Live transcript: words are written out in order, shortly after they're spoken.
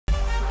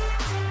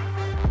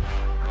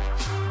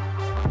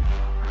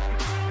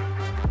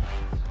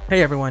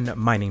Hey everyone,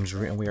 my name's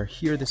Root and we are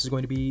here. This is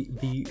going to be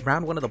the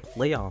round one of the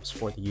playoffs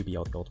for the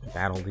UBL, the Ultimate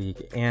Battle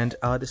League, and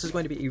this is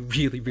going to be a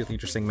really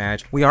interesting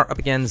match. We are up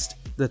against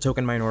the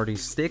TokenMinorities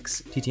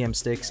Styx, TTM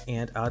Styx,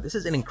 and this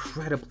is an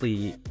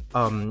incredibly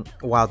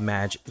wild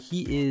match.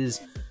 He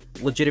is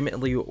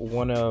legitimately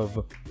one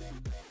of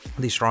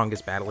the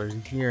strongest battlers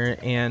here,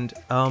 and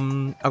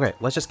okay,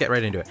 let's just get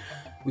right into it.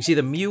 We see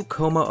the Mew,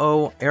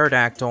 Kommo-o,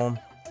 Aerodactyl,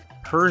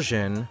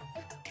 Persian,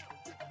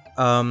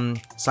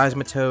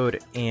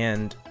 Seismitoad,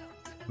 and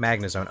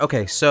Magnezone.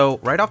 Okay, so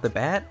right off the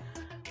bat,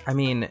 I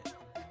mean,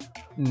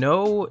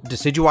 no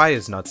Decidueye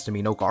is nuts to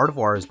me, no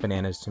Gardevoir is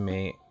bananas to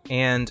me,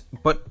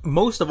 but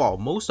most of all,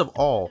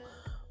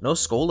 no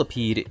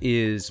Scolipede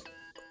is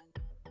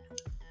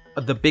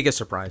the biggest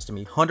surprise to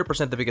me,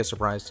 100% the biggest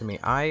surprise to me.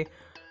 I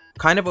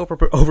kind of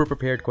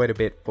over-prepared quite a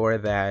bit for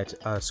that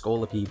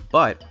Scolipede,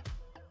 but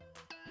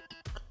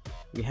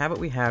we have what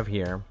we have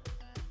here.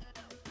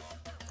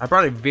 I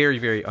brought a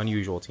very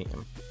unusual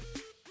team.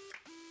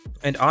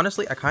 And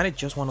honestly, I kind of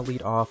just want to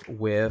lead off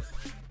with...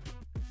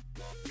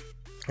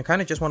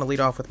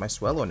 my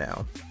Swellow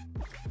now.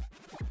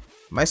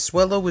 My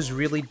Swellow was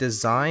really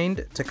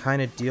designed to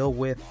kind of deal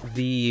with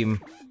the...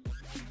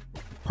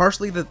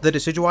 partially the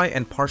Decidueye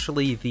and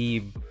partially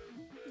the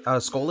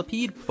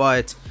Scolipede,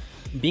 but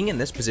being in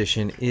this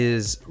position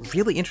is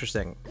really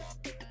interesting.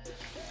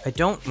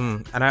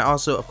 And I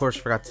also, of course,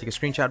 forgot to take a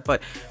screenshot,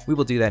 but we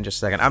will do that in just a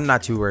second. I'm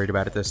not too worried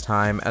about it this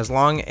time. As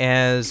long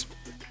as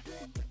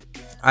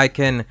I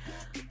can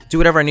do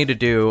whatever I need to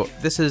do.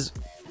 This is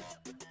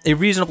a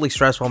reasonably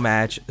stressful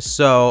match,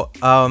 so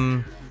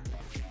I'm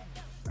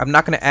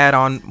not going to add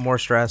on more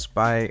stress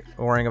by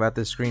worrying about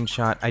this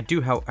screenshot. I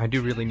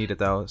do really need it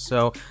though.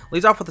 So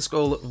leads off with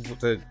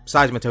the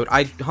Seismitoad.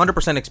 I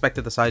 100%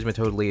 expected the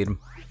Seismitoad lead,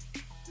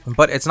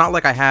 but it's not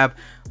like I have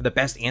the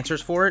best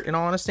answers for it, in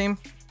all honesty.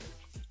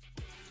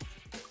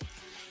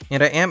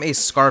 And I am a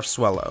Scarf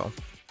Swellow,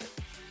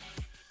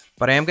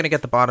 but I am going to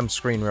get the bottom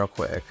screen real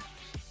quick.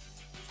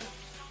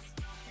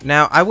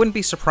 Now, I wouldn't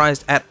be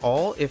surprised at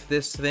all if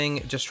this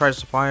thing just tries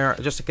to fire,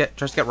 just to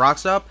get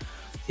rocks up.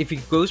 If he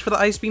goes for the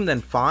Ice Beam,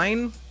 then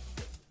fine.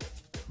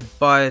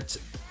 But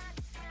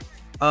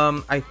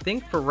I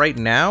think for right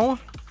now,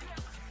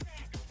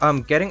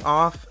 getting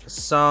off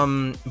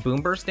some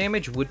Boom Burst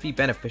damage would be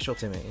beneficial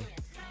to me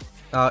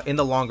in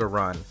the longer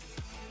run.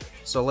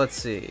 So let's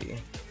see.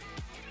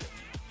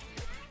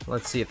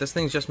 Let's see if this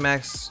thing's just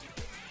max.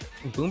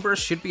 Boom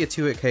Burst should be a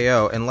 2-hit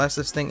KO unless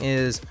this thing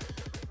is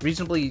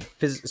reasonably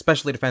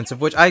especially defensive,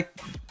 which I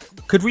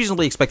could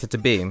reasonably expect it to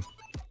be. I'm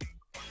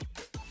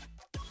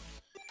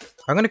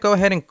gonna go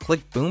ahead and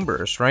click Boom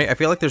Burst, right? I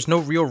feel like there's no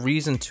real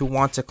reason to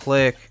want to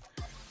click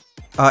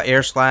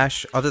Air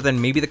Slash other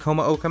than maybe the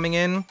Kommo-o coming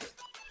in,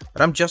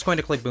 but I'm just going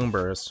to click Boom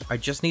Burst. I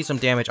just need some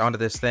damage onto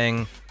this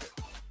thing,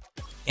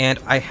 and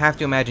I have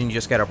to imagine you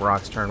just get up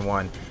rocks turn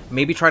one.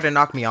 Maybe try to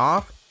knock me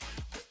off.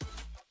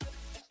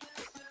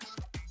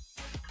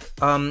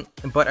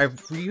 But I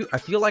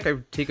feel like I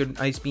take an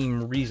Ice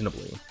Beam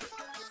reasonably.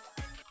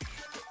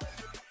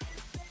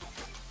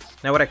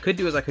 Now what I could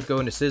do is I could go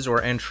into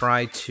Scizor and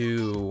try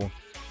to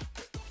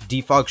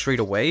defog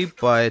straight away,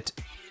 but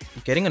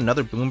getting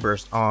another Boom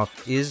Burst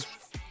off is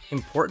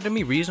important to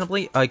me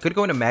reasonably. I could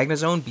go into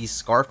Magnezone, be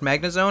Scarfed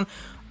Magnezone.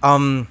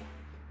 I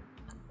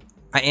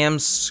am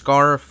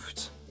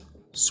Scarfed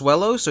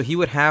Swellow, so he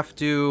would have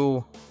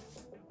to...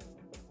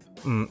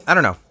 I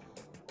don't know.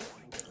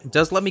 It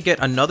does let me get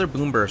another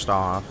Boom Burst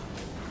off,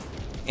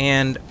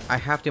 and I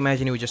have to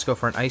imagine he would just go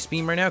for an Ice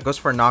Beam right now. It goes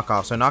for a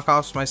knockoff, so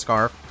knockoff's my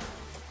Scarf,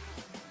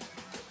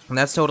 and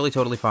that's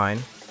totally fine.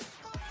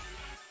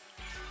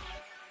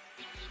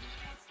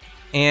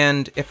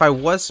 And if I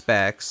was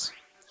Specs,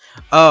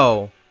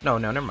 oh no,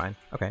 never mind.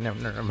 Okay,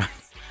 never mind.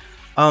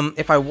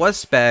 If I was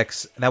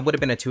Specs, that would have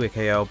been a 2-hit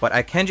KO, but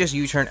I can just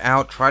U-turn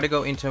out, try to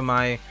go into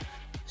my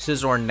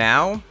Scizor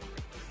now.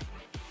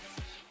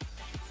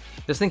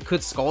 This thing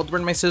could Scald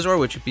Burn my Scizor,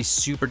 which would be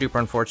super duper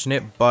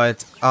unfortunate,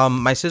 but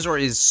my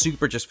Scizor is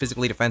super just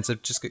physically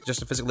defensive, just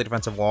a physically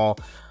defensive wall.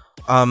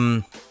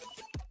 I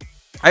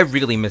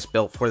really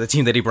misbuilt for the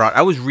team that he brought.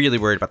 I was really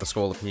worried about the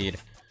Scolipede.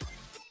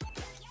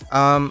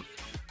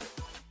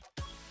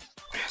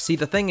 See,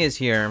 the thing is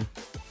here,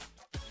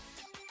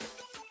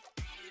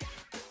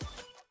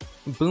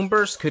 Boom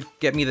Burst could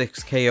get me the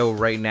KO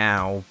right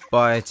now,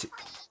 but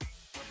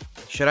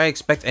should I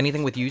expect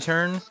anything with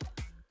U-turn?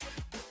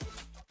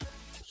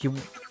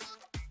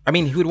 I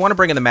mean, he would want to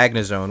bring in the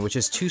Magnezone, which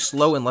is too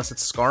slow unless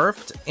it's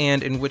Scarfed,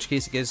 and in which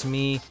case it gives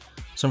me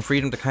some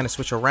freedom to kind of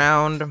switch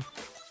around.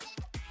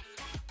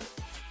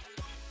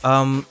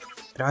 I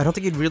don't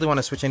think he'd really want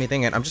to switch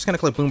anything in. I'm just going to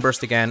click Boom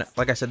Burst again.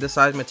 Like I said, this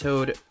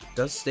Seismitoad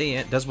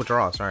does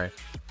withdraw, sorry.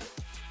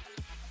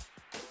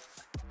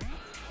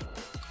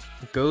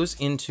 It goes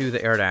into the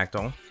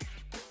Aerodactyl.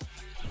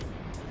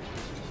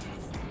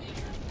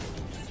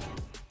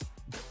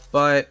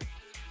 But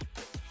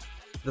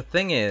the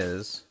thing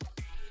is,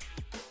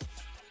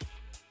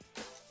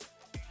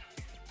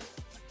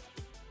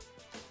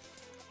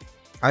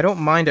 I don't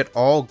mind at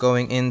all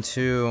going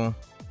into...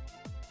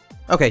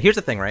 Okay, here's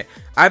the thing, right?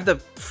 I have the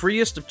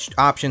freest of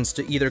options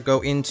to either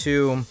go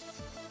into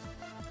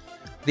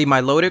the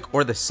Milotic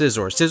or the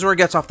Scizor. Scizor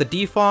gets off the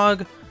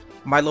defog.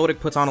 Milotic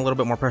puts on a little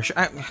bit more pressure.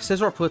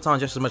 Scizor puts on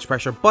just as much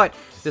pressure, but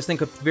this thing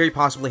could very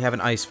possibly have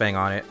an Ice Fang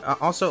on it.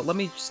 Also, let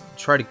me just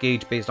try to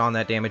gauge based on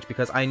that damage,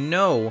 because I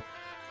know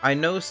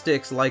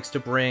Styx likes to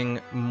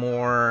bring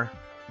more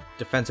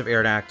defensive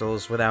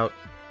Aerodactyls without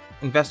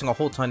investing a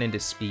whole ton into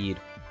speed.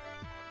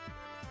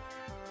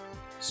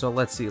 So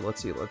let's see.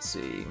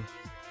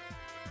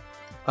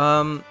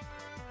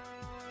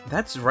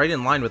 That's right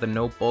in line with a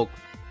no bulk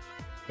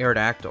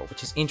Aerodactyl,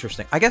 which is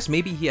interesting. I guess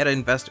maybe he had to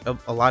invest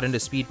a lot into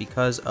speed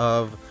because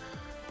of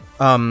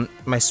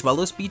my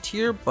Swellow speed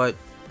tier, but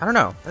I don't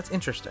know. That's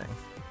interesting.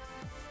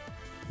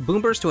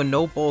 Boomburst to a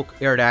no bulk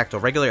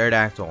Aerodactyl, regular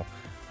Aerodactyl.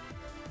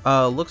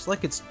 Looks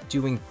like it's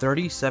doing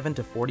 37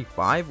 to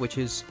 45, which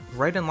is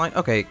right in line.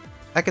 Okay,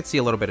 I could see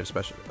a little bit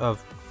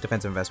of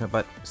defensive investment,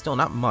 but still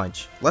not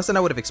much. Less than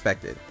I would have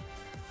expected.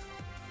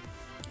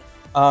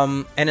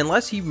 And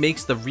unless he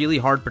makes the really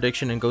hard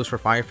prediction and goes for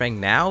Fire Fang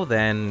now,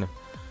 then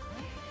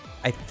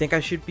I think I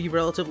should be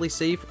relatively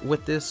safe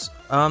with this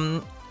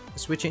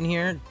switch in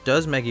here.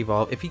 Does Mega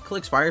Evolve. If he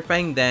clicks Fire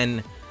Fang,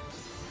 then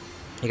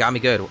he got me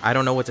good. I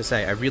don't know what to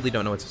say. I really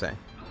don't know what to say.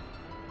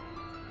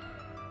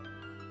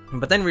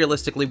 But then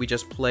realistically, we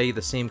just play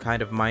the same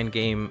kind of mind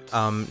game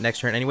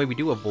next turn. Anyway, we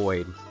do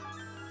Avoid.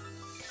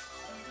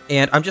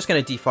 And I'm just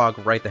going to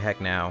defog right the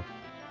heck now.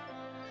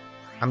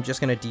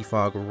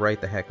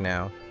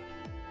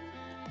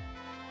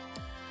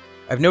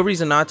 I have no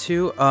reason not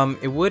to.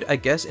 It would, I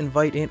guess,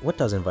 invite in... What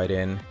does invite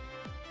in?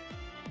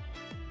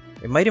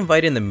 It might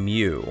invite in the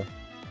Mew.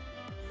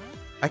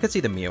 I could see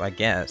the Mew, I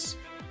guess.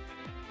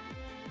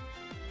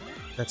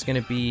 That's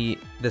going to be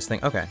this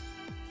thing. Okay.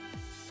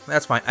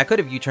 That's fine. I could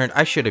have U-turned.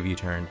 I should have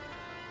U-turned.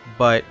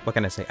 But, what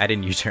can I say? I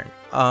didn't U-turn.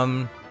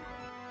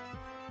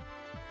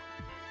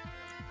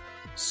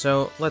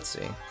 So, let's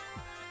see.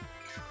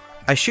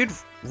 I should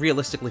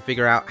realistically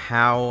figure out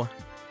how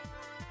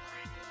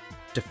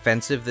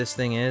defensive this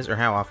thing is, or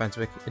how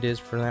offensive it is,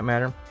 for that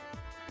matter.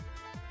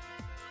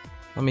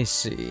 Let me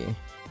see.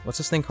 What's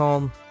this thing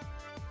called?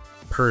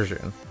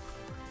 Persian.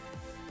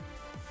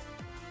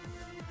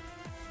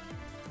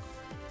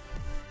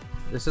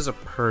 This is a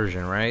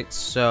Persian, right?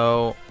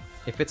 So,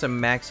 if it's a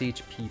max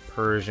HP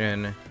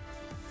Persian,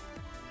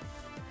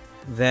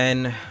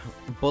 then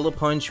Bullet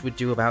Punch would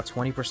do about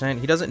 20%.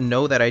 He doesn't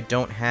know that I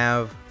don't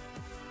have...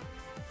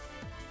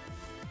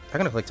 I'm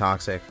gonna click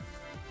Toxic.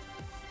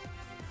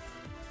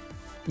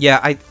 Yeah,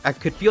 I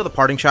could feel the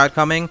Parting Shot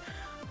coming.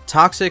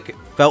 Toxic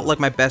felt like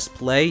my best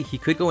play. He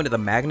could go into the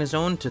Magna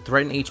Zone to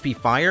threaten HP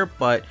Fire,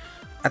 but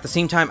at the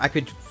same time, I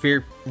could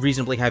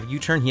reasonably have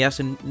U-turn. He has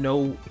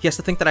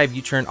to think that I have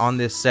U-turn on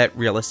this set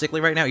realistically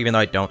right now, even though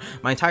I don't.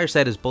 My entire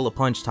set is Bullet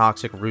Punch,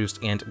 Toxic, Roost,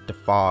 and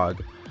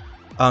Defog.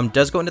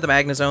 Does go into the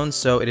Magna Zone,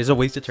 so it is a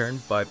wasted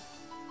turn, but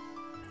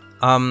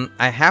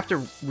I have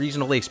to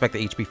reasonably expect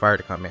the HP Fire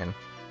to come in.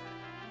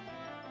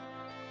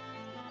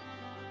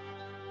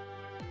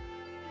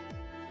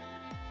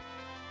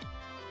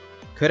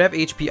 Could have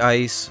HP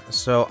Ice,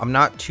 so I'm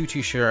not too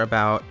sure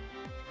about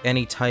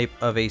any type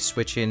of a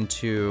switch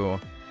into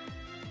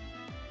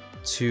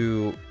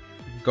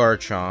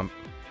Garchomp.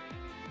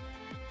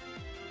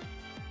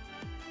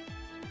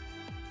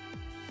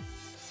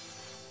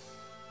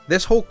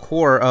 This whole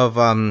core of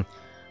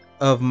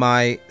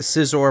my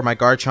Scizor, my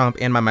Garchomp,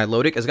 and my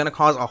Milotic is going to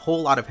cause a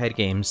whole lot of head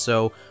games,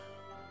 so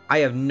I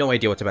have no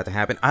idea what's about to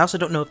happen. I also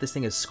don't know if this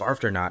thing is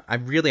scarfed or not. I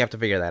really have to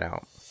figure that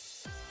out.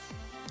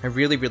 I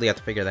really have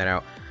to figure that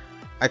out.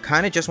 I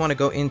kind of just want to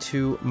go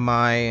into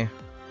my...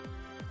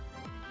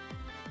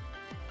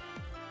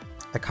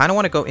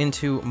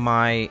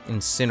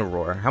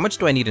 Incineroar. How much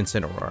do I need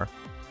Incineroar?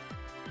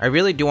 I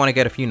really do want to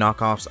get a few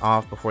knockoffs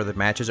off before the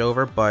match is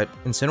over, but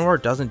Incineroar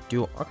doesn't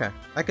do... Okay,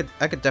 I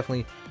could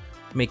definitely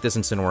make this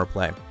Incineroar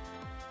play.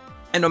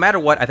 And no matter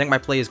what, I think my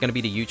play is going to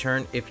be to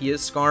U-turn. If he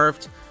is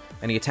scarfed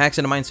and he attacks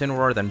into my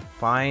Incineroar, then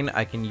fine,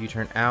 I can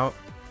U-turn out.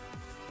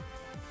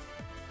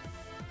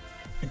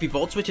 If he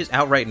Volt Switches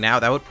out right now,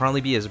 that would probably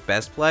be his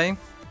best play.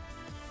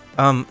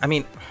 I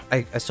mean,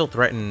 I still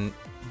threaten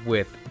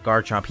with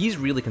Garchomp. He's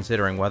really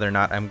considering whether or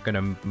not I'm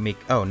gonna make...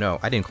 Oh, no,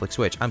 I didn't click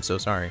Switch. I'm so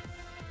sorry.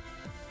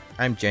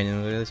 I'm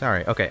genuinely really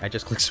sorry. Okay, I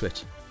just clicked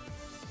Switch.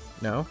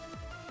 No?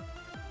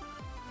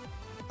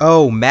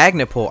 Oh,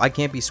 Magnet Pull. I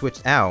can't be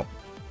switched out.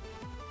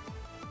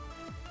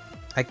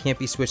 I can't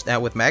be switched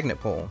out with Magnet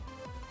Pull.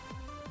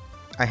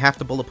 I have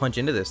to Bullet Punch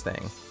into this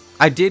thing.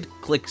 I did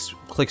click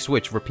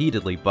Switch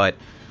repeatedly, but...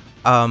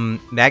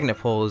 Magnet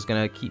Pull is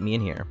gonna keep me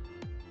in here.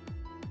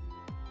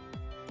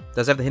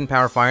 Does have the Hidden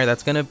Power Fire.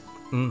 That's gonna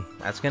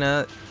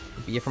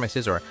be it for my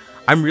Scizor.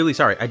 I'm really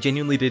sorry. I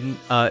genuinely didn't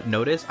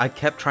notice. I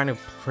kept trying to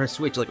press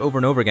Switch like over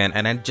and over again,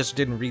 and I just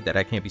didn't read that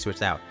I can't be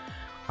switched out.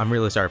 I'm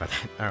really sorry about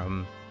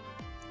that.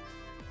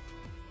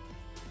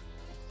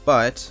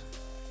 But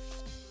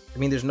I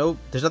mean, there's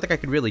nothing I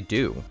could really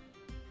do.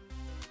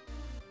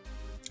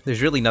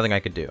 There's really nothing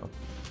I could do.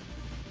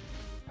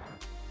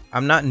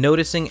 I'm not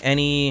noticing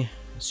any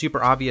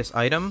super obvious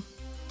item.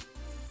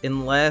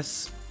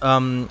 Unless,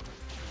 that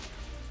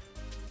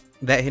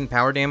hidden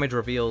power damage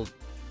revealed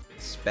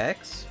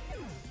specs.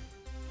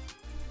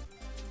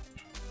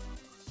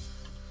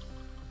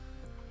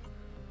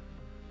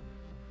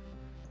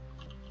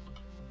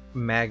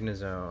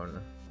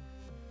 Magnezone.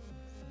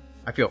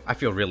 I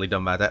feel really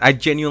dumb about that. I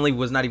genuinely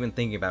was not even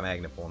thinking about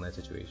Magnapole in that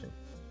situation.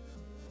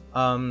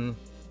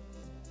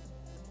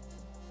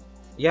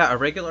 Yeah, a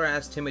regular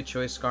ass timid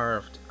choice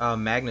scarfed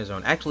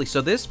Magnezone. Actually,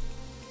 so this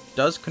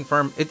does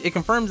confirm it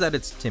confirms that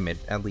it's timid,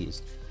 at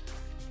least.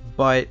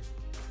 But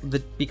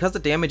because the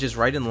damage is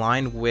right in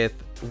line with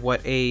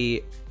what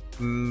a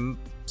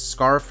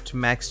scarfed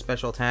max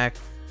special attack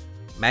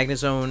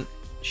Magnezone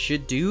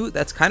should do,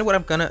 that's kind of what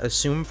I'm gonna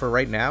assume for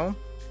right now.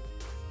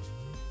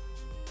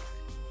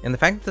 And the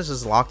fact that this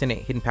is locked in a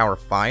hidden power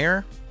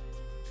fire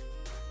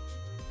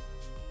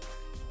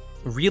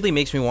really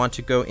makes me want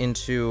to go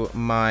into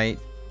my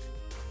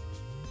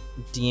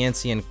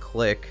Diancie and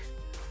click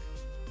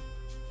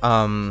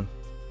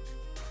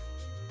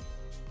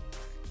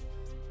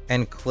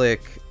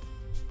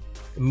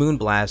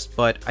Moonblast,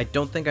 but I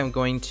don't think I'm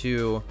going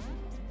to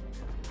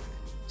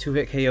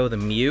hit KO the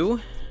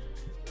Mew.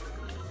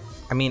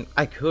 I mean,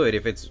 I could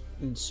if it's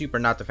super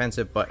not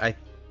defensive, but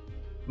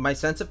my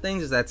sense of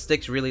things is that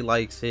Styx really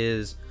likes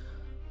his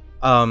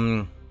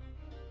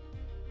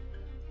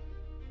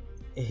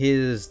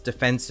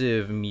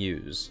defensive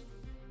Mews.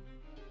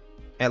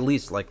 At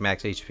least like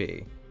max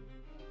HP.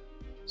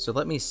 So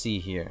let me see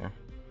here.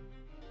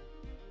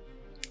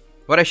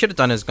 What I should have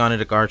done is gone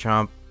into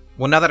Garchomp.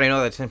 Well, now that I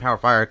know that it's in Power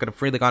Fire, I could have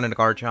freely gone into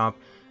Garchomp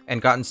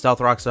and gotten Stealth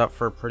Rocks up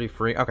for pretty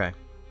free. Okay.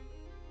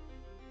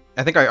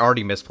 I think I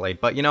already misplayed,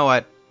 but you know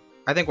what?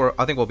 I think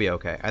we'll be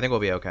okay. I think we'll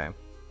be okay.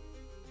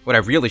 What I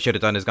really should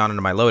have done is gone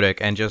into my Lodic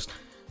and just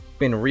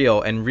been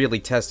real and really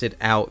tested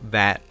out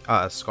that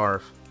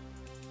Scarf.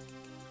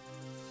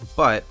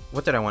 But,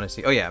 what did I want to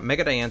see? Oh yeah,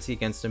 Mega Diancie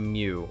against a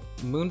Mew.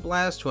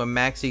 Moonblast to a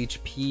max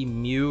HP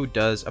Mew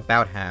does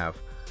about half.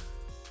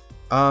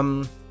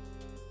 I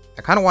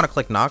kind of want to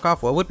click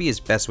Knockoff. What would be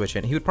his best switch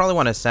in? He would probably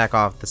want to sack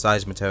off the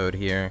Seismitoad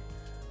here.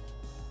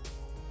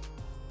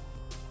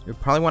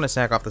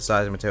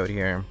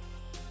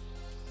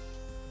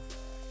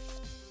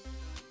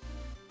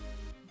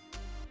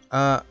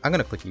 I'm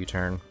gonna click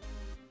U-turn.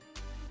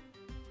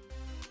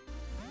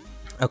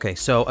 Okay,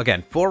 so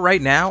again, for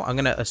right now, I'm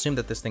gonna assume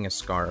that this thing is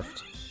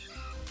scarfed.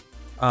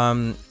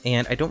 And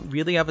I don't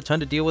really have a ton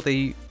to deal with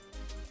a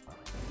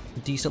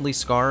decently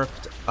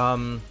scarfed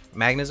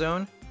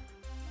Magnezone.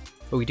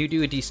 But we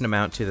do a decent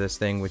amount to this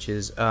thing, which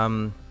is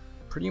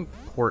pretty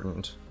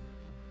important.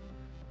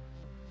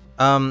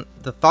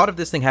 The thought of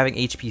this thing having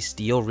HP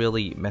Steel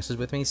really messes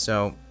with me,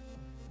 so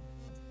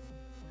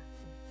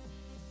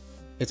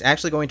it's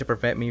actually going to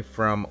prevent me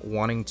from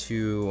wanting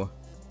to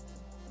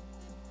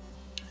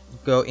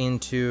go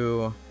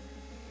into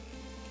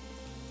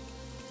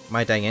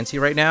my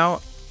Diancie right now.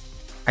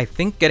 I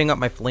think getting up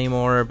my Flame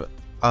Orb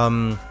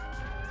for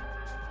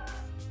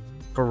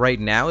right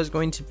now is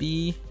going to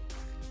be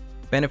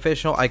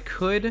beneficial. I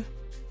could...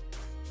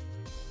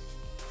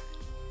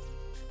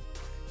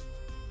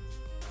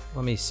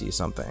 Let me see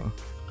something.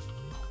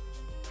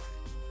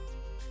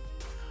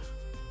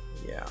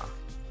 Yeah.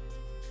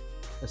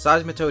 The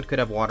Seismitoad could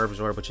have Water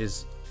Absorb, which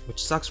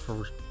sucks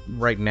for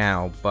right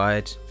now,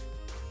 but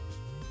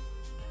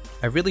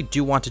I really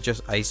do want to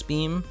just Ice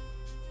Beam.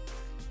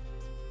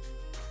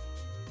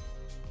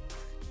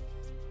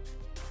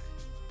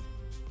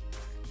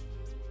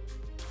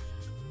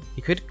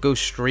 He could go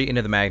straight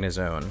into the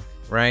Magnezone,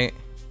 right?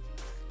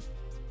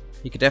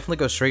 He could definitely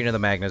go straight into the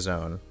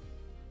Magnezone.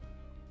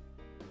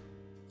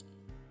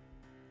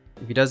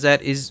 If he does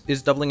that, is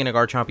doubling into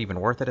Garchomp even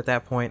worth it at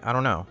that point? I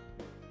don't know.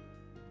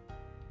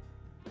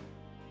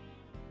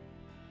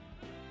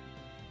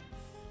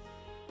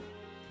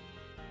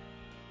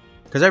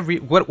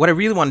 Because what I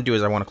really want to do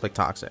is I want to click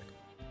Toxic.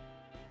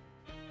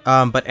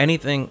 But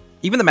anything,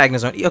 even the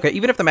Magnezone, okay,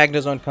 even if the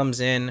Magnezone comes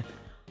in,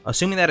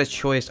 assuming that it's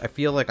choice, I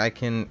feel like I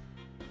can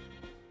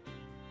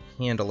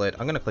handle it.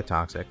 I'm going to click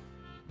Toxic.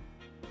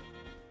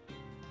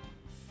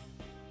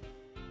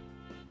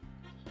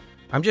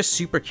 I'm just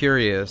super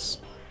curious.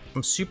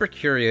 I'm super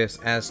curious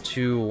as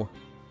to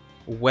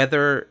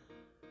whether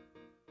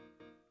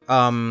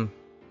Magnezone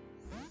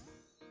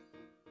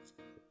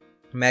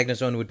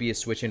would be a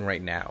switch in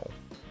right now.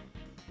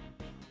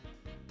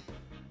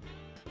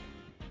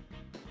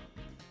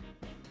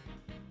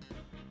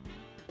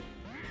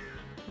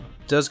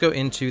 Does go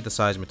into the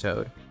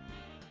Seismitoad.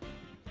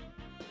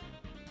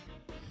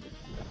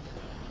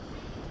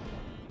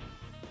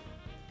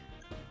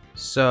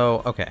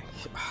 So, okay.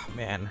 Oh,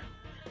 man.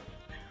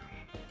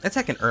 It's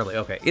second early.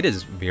 Okay, it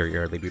is very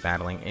early to be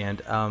battling,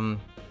 and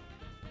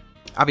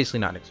obviously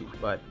not next week,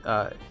 but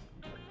I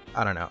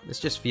don't know. This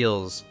just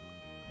feels,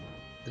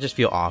 I just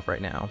feel off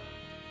right now.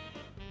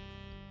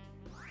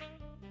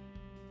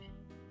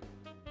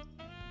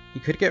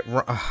 He could get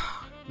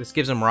this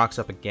gives him rocks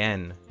up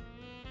again.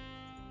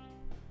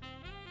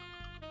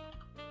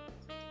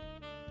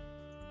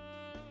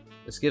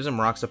 This gives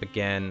him rocks up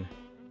again.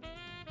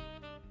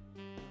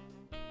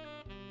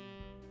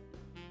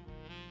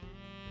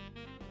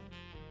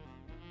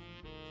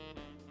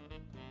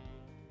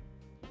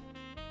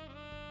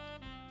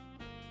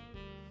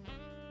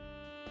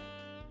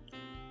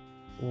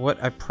 What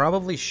I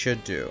probably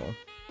should do...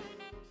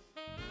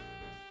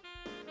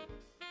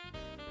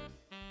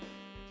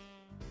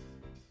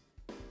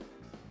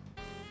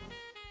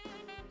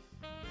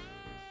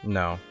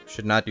 No,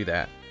 should not do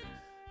that.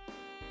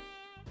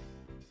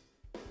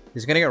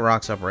 He's gonna get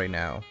rocks up right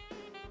now.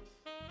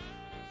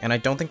 And I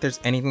don't think there's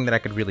anything that I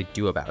could really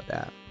do about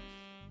that.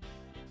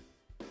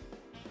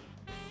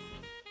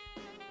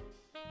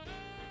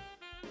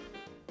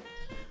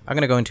 I'm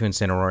gonna go into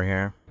Incineroar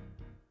here.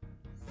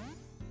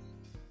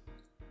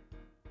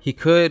 He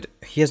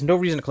has no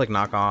reason to click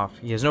Knockoff.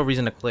 He has no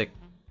reason to click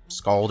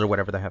Scald or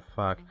whatever the heck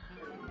fuck.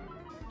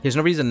 He has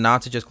no reason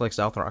not to just click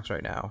Stealth Rocks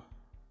right now.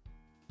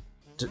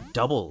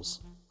 Doubles.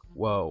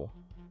 Whoa.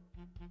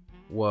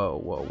 Whoa,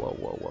 whoa, whoa,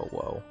 whoa, whoa,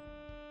 whoa.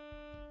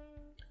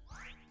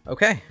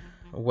 Okay.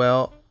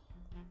 Well,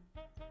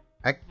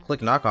 I click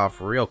Knockoff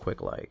real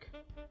quick, like.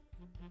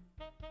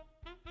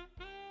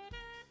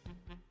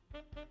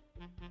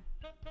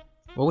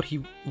 What would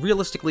he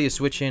realistically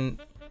switch in?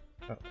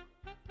 Oh.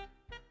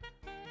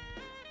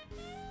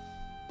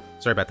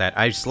 Sorry about that.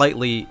 I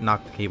slightly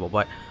knocked the cable,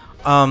 but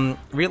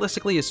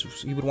realistically,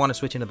 you would want to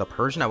switch into the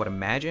Persian, I would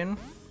imagine.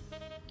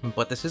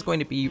 But this is going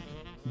to be,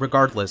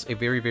 regardless, a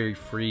very, very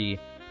free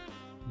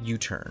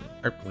U-turn.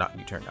 Or, not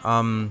U-turn.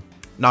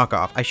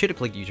 Knockoff. I should have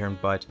clicked U-turn,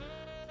 but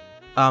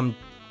the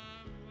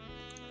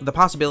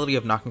possibility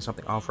of knocking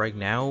something off right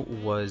now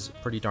was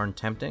pretty darn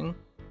tempting.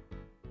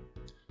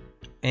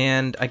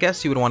 And I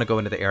guess you would want to go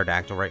into the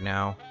Aerodactyl right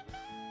now.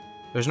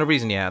 There's no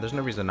reason, yeah, there's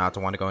no reason not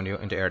to want to go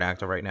into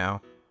Aerodactyl right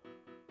now.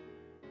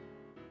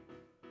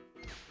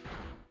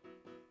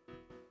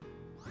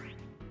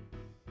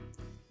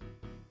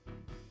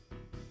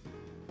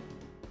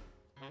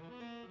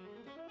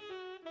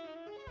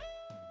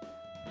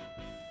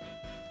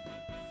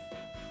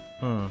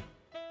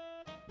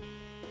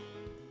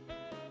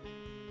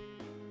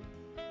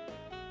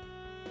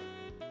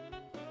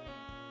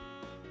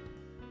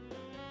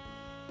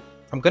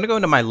 I'm gonna go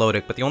into my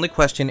Milotic, but the only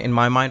question in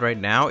my mind right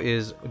now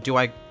is, do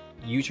I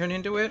U-turn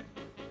into it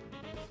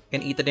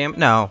and eat the damn...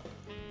 No.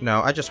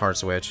 No, I just hard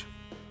switch.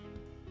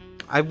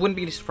 I wouldn't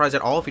be surprised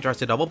at all if he tries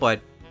to double, but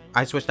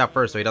I switched out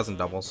first, so he doesn't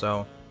double,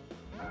 so...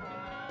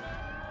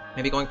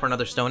 Maybe going for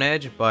another Stone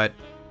Edge, but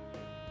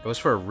goes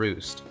for a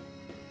Roost.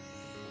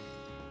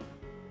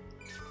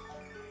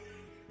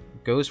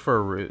 Goes for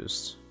a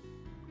Roost.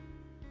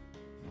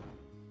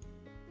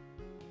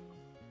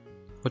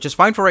 Which is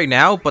fine for right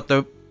now, but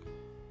the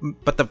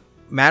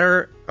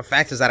matter of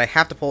fact is that I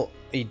have to pull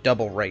a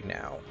double right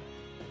now.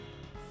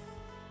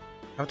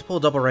 I have to pull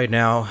a double right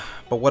now,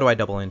 but what do I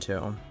double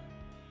into?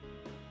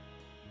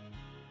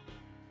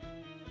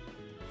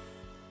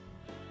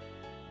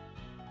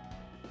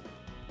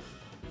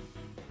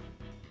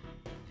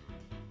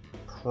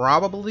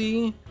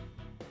 Probably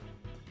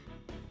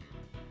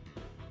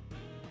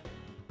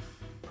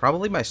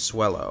my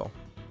Swellow.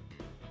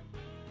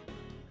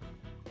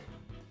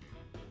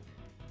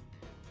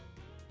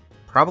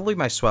 Probably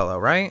my Swellow,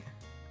 right?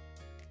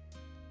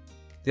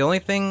 The only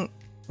thing...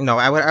 No,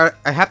 I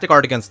have to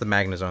guard against the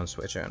Magnezone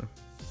switch in.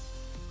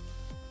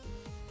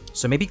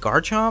 So maybe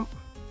Garchomp?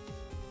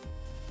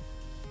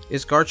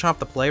 Is Garchomp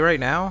the play right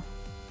now?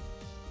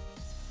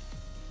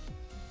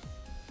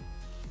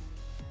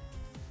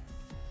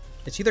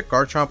 It's either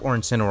Garchomp or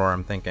Incineroar,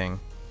 I'm thinking.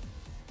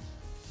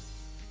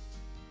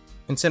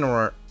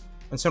 Incineroar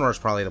is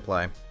probably the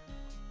play.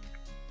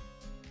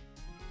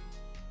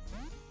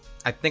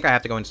 I think I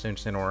have to go into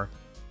Incineroar.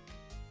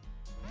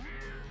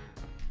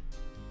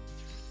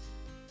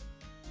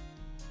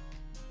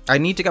 I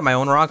need to get my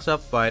own rocks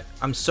up, but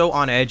I'm so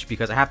on edge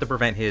because I have to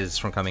prevent his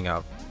from coming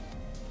up.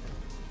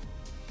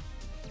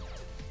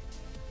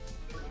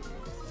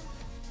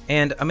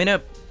 And I'm in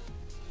a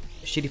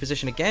shitty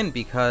position again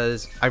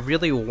because I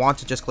really want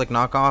to just click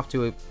Knockoff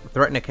to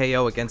threaten a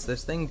KO against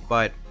this thing,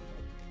 but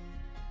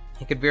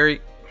he could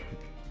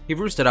he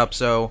roosted up,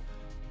 so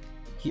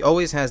he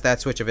always has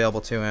that switch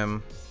available to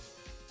him.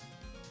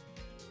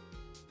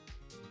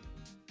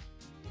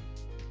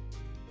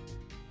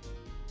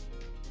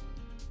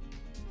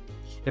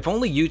 If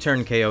only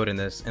U-turn KO'd in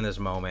this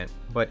moment,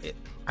 but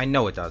I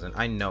know it doesn't.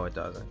 I know it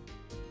doesn't.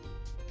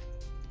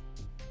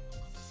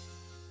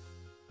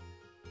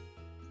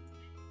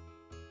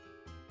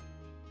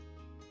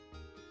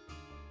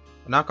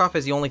 Knockoff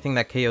is the only thing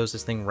that KOs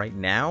this thing right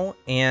now,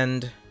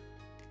 and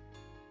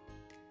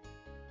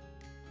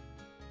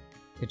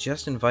it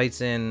just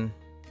invites in...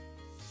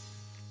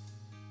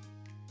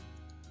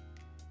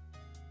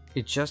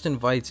 It just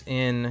invites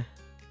in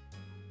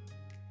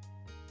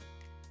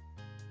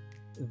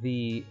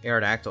the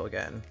Aerodactyl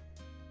again.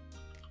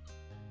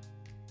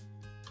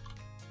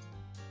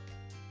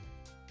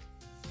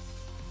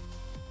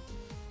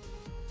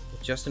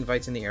 It just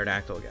invites in the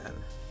Aerodactyl again.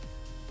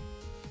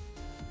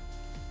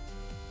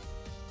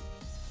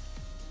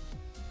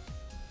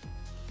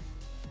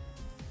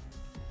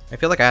 I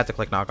feel like I have to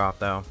click knockoff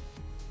though.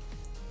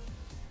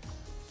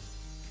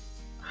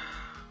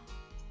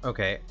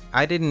 Okay,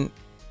 I didn't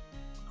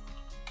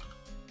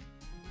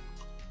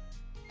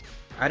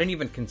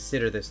even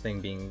consider this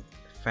thing being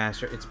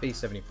faster. It's base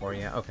 74,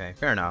 yeah, okay,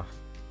 fair enough.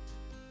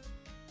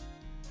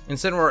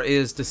 Incineroar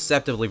is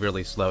deceptively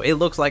really slow. It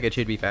looks like it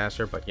should be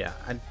faster, but yeah.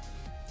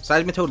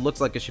 Seismitoad looks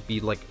like it should be,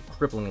 like,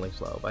 cripplingly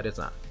slow, but it's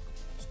not.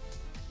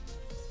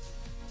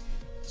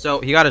 So,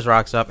 he got his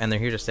rocks up, and they're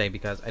here to stay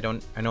because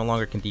I no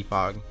longer can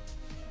defog.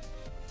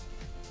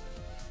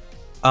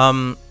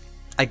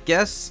 I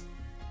guess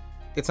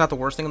it's not the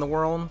worst thing in the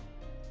world.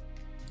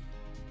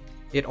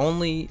 It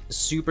only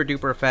super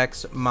duper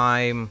affects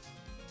my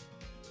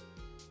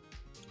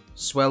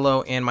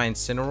Swellow and my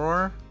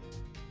Incineroar,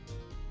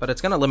 but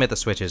it's gonna limit the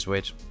switches,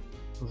 which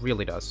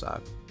really does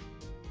suck.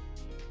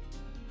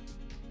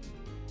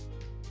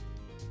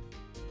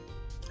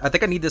 I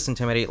think I need this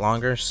Intimidate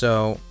longer,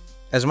 so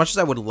as much as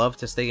I would love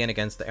to stay in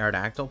against the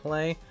Aerodactyl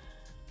play,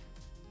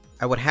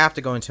 I would have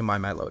to go into my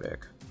Milotic.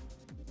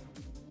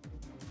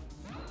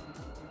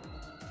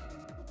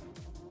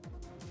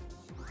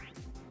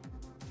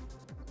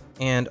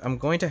 And I'm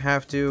going to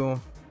have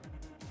to...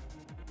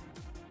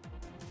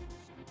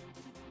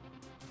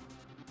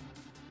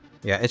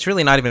 Yeah, it's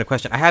really not even a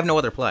question. I have no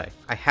other play.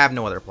 I have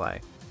no other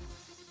play.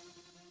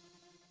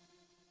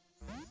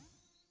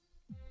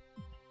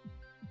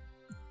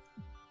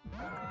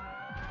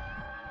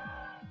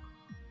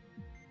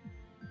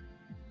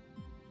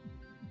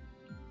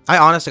 I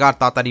honest to God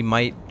thought that he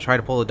might try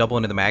to pull a double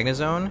into the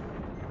Magnezone.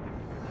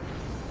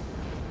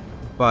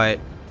 But,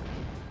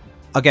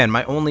 again,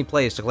 my only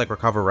play is to click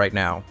recover right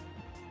now.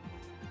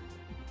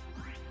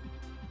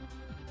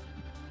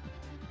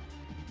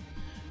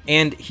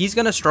 And he's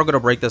going to struggle to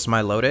break this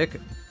Milotic,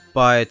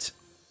 but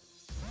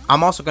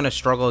I'm also going to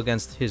struggle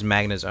against his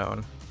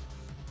Magnezone.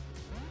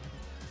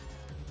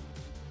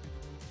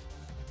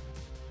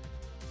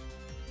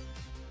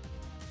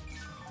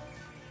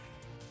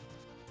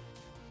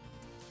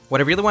 What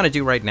I really want to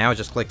do right now is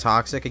just click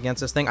Toxic against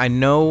this thing. I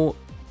know...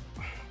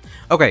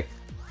 Okay,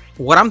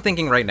 what I'm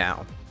thinking right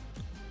now,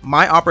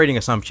 my operating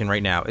assumption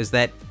right now is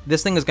that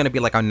this thing is going to be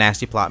like a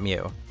Nasty Plot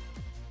Mew.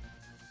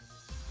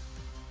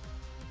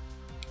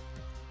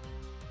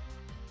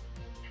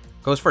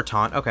 Goes for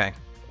Taunt, okay.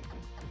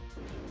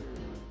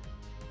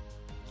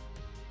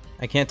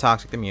 I can't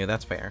Toxic the Mew,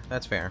 that's fair,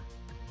 that's fair.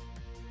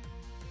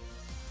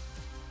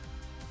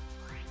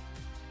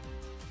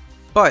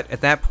 But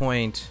at that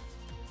point...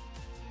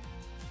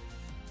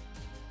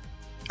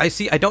 I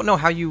don't know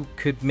how you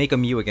could make a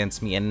Mew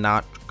against me and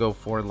not go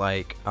for,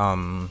 like,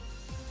 go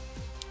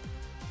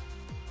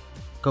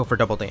for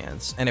Double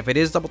Dance. And if it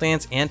is Double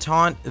Dance and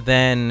Taunt,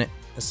 then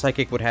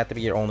Psychic would have to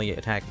be your only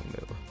attacking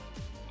move.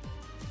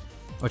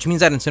 Which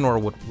means that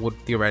Incineroar would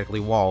theoretically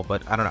wall,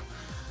 but I don't know.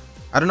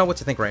 I don't know what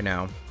to think right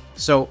now.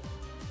 So,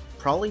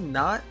 probably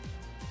not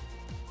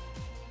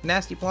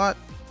Nasty Plot,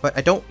 but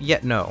I don't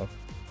yet know.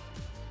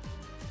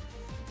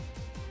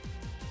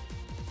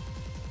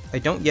 I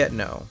don't yet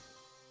know.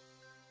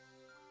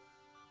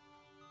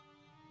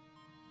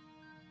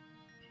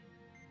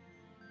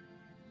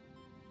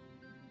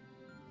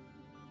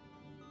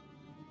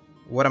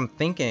 What I'm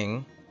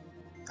thinking...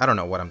 I don't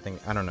know what I'm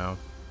thinking. I don't know.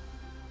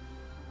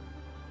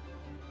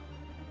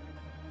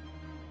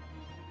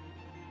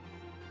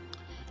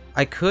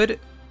 I could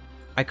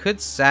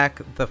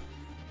sack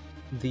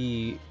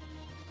the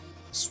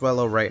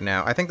Swellow right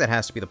now. I think that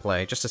has to be the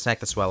play, just to sack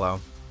the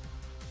Swellow.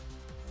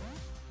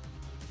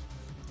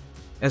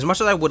 As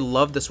much as I would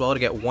love the Swellow to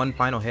get one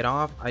final hit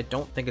off, I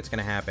don't think it's going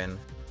to happen.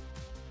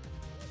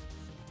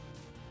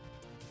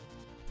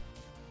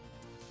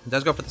 It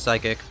does go for the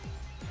Psychic.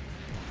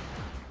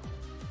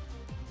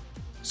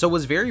 So it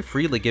was very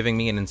freely giving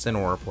me an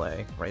Incineroar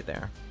play right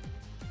there.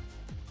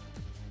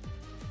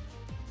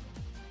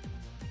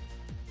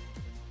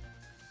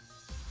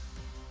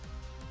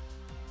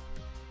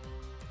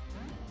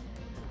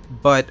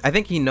 But I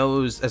think he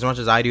knows as much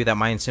as I do that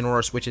my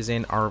Incineroar switches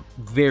in are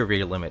very,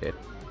 very limited.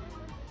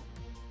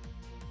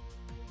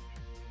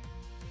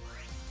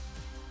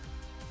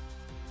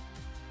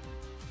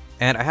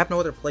 And I have no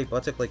other play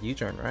but to click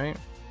U-turn, right?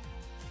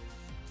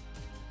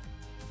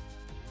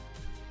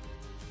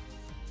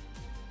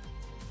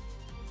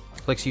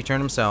 Clicks U-turn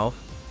himself.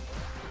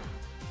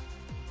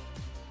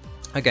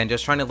 Again,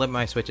 just trying to limit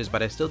my switches,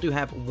 but I still do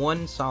have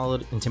one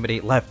solid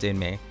Intimidate left in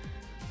me.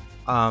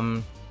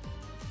 I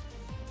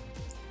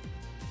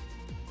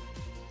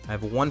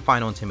have one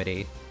final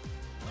Intimidate.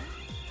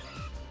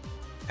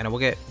 And I will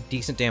get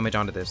decent damage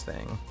onto this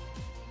thing.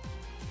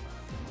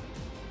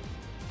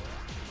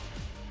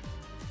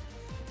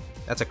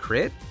 That's a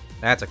crit?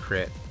 That's a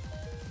crit.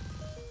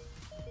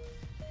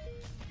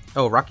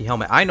 Oh, Rocky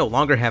Helmet. I no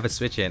longer have a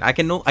switch in. I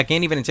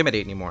can't even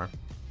Intimidate anymore.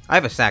 I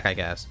have a sack, I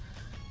guess.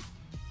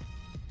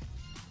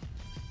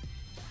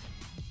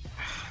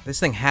 This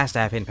thing has to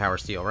have Hidden Power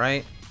Steel,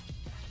 right?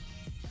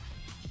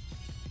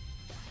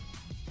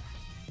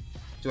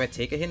 Do I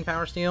take a Hidden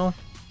Power Steel?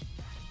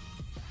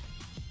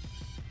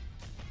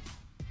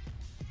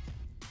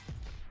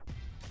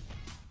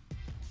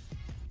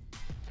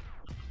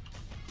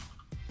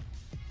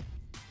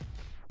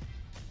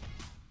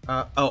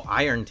 Oh,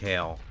 Iron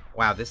Tail.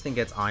 Wow, this thing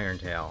gets Iron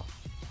Tail.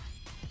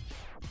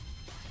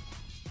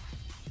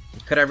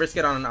 Could I risk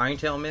it on an Iron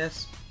Tail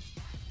miss?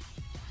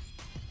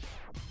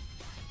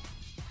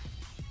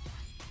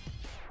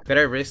 Could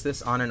I risk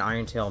this on an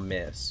Iron Tail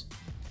miss?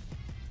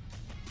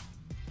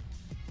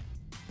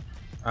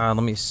 Let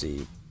me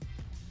see.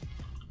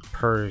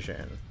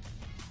 Persian.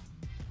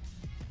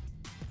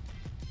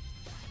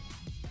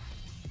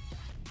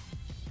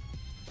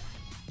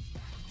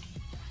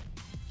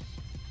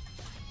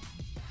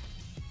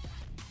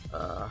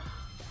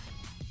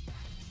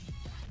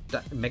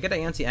 Mega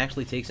Diancie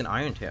actually takes an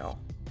Iron Tail.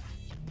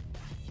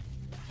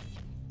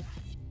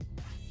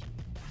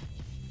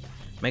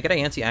 Mega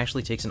Diancie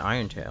actually takes an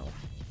Iron Tail.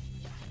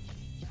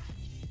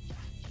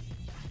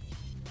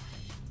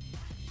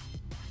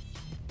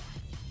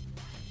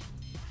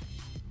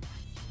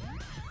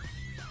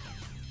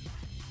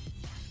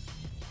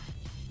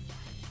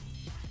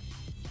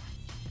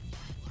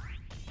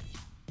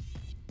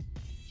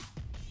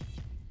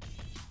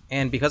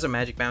 And because of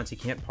Magic Bounce, he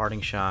can't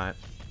Parting Shot.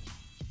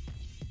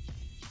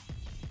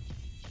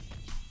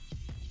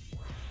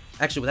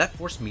 Actually, would that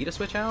force me to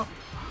switch out?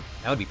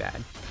 That would be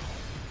bad.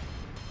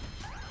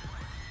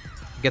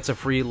 Gets a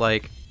free,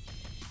 like,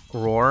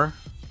 Roar.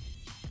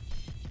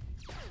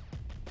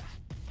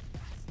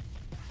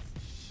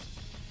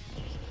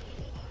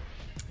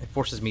 It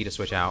forces me to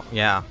switch out,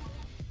 yeah.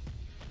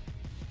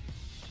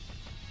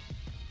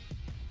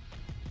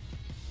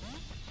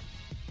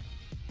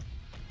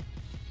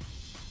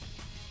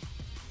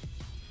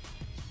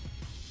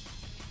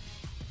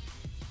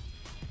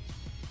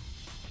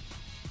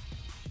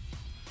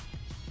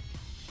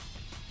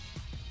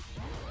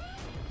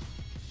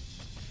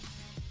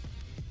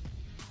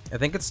 I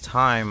think it's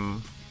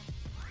time.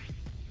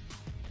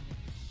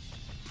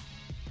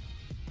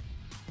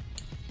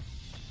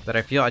 That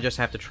I feel I just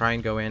have to try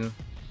and go in.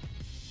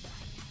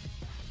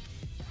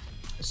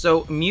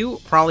 So,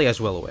 Mew probably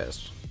has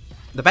Will-O-Wisp.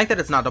 The fact that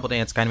it's not Double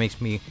Dance kind of makes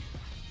me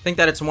think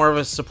that it's more of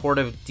a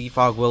supportive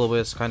Defog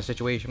Will-O-Wisp kind of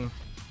situation.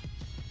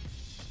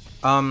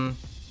 Goes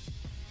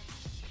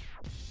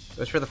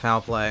for the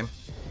Foul Play.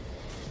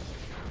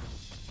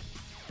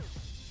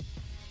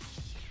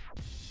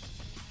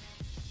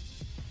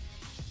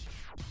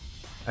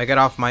 I get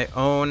off my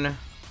own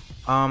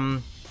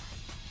Rocky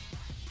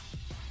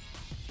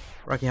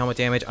Helmet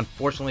damage.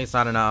 Unfortunately, it's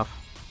not enough.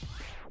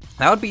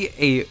 That would be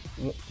a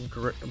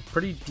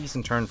pretty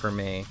decent turn for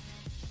me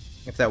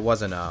if that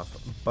was enough,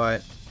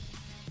 but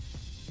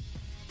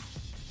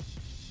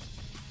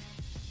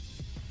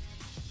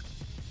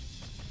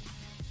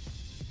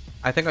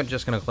I think I'm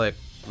just gonna click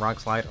Rock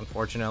Slide,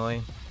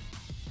 unfortunately.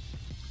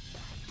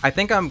 I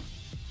think I'm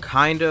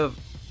kind of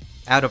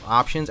out of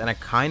options, and I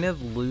kind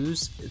of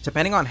lose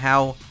depending on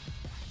how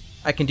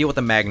I can deal with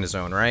the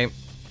Magnezone, right?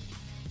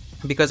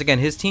 Because again,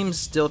 his team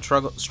still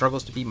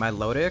struggles to beat my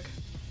Lodic.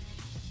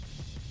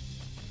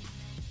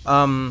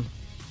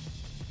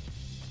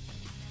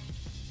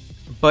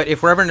 But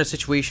if we're ever in a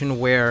situation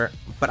where,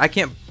 but I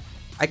can't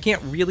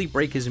really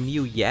break his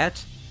Mew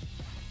yet,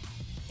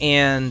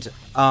 and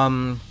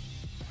I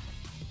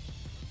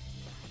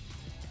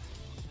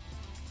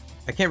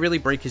can't really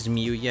break his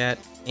Mew yet,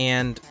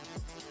 and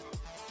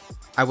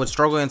I would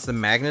struggle against the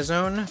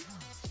Magnezone.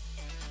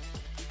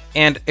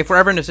 And if we're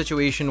ever in a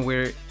situation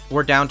where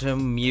we're down to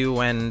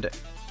Mew and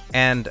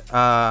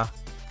where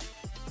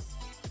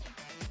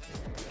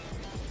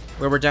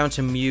we're down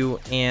to Mew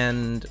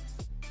and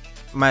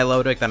my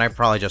Lodic, then I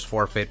probably just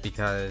forfeit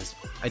because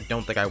I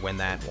don't think I win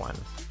that one.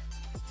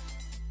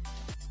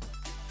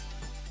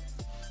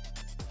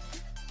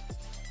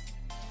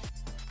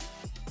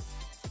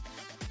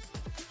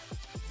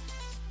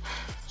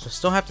 So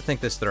still have to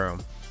think this through.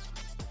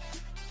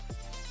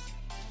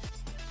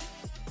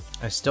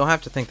 I still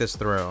have to think this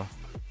through.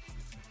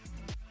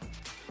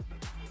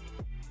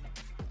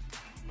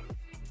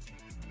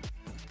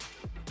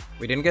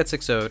 We didn't get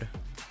 6-0'd.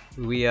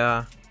 We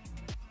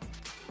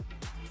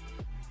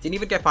didn't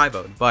even get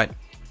 5-0'd, but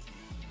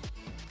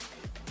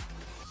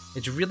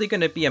it's really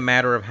going to be a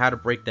matter of how to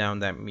break down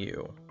that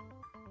Mew.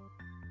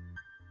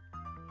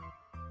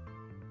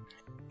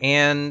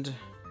 And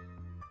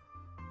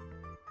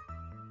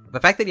the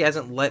fact that he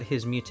hasn't let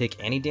his Mew take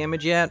any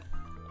damage yet,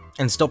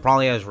 and still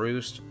probably has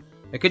Roost,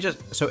 it could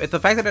just... So if the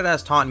fact that it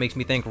has Taunt makes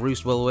me think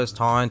Roost, Will-O-Wisp,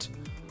 Taunt,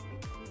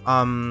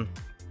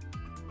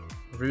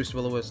 Roost,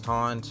 Will-O-Wisp,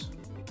 Taunt,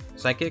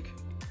 Psychic?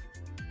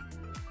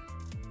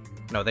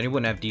 No, then he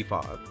wouldn't have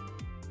Defog.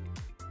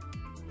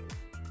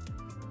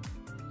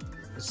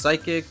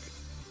 Psychic,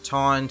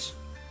 Taunt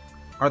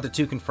are the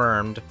two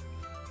confirmed.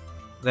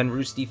 Then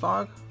Roost,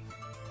 Defog?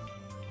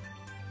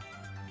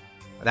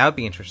 That would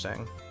be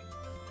interesting.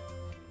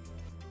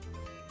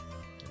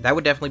 That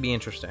would definitely be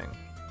interesting.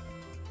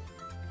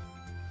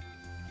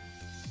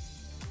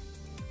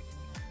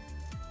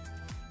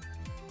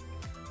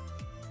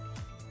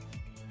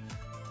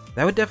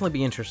 That would definitely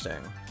be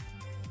interesting.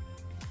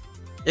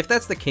 If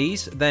that's the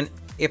case, then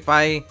if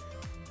I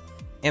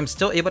am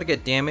still able to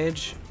get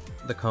damage,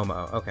 the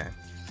Como, okay.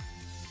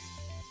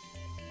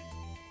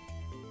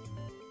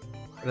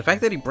 The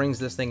fact that he brings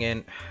this thing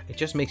in, it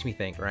just makes me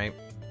think, right?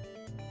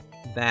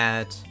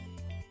 That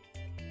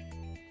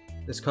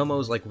this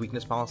Komo's like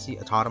weakness policy,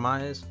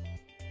 autotomize.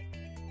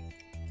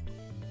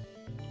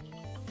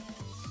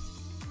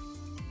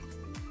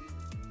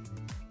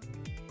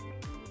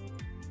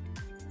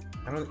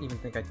 I don't even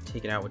think I'd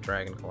take it out with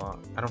Dragon Claw.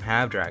 I don't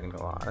have Dragon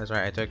Claw. That's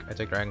right, I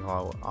took Dragon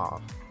Claw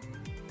off.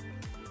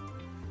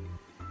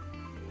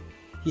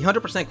 He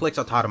 100% clicks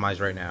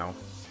autotomize right now.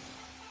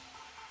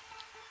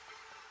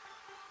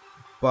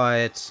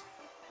 But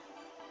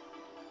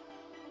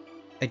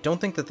I don't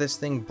think that this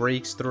thing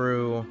breaks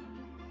through.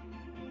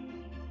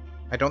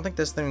 I don't think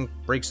this thing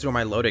breaks through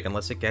my Lodic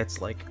unless it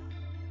gets like,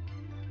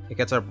 it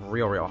gets up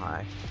real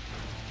high.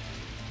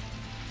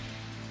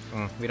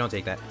 We don't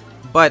take that.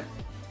 But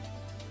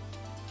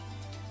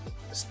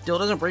still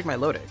doesn't break my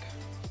Lodic.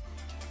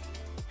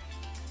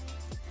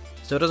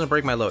 Still doesn't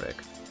break my Lodic.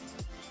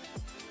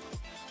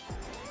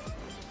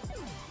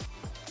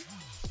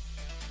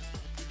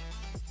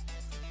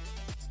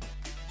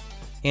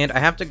 And I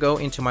have to go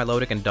into my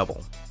Lodic and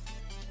double.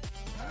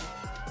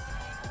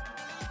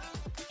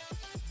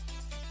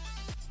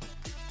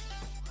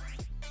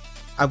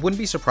 I wouldn't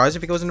be surprised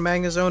if he goes into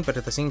Magnezone, but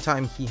at the same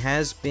time, he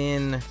has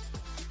been...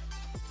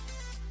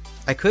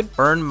 I could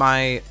burn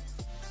my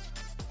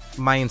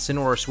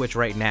Incineroar switch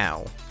right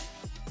now.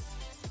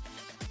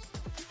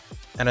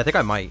 And I think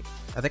I might.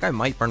 I think I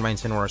might burn my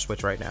Incineroar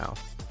switch right now.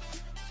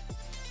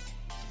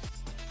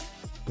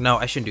 No,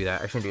 I shouldn't do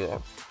that. I shouldn't do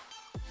that.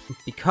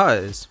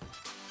 Because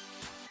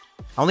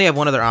I only have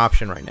one other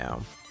option right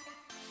now.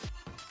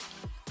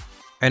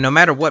 And no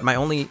matter what, my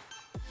only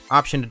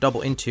option to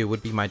double into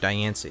would be my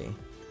Diancie.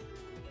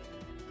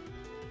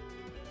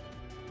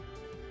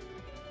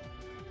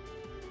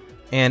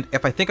 And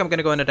if I think I'm going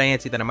to go into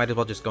Diancie, then I might as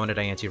well just go into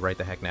Diancie right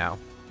the heck now.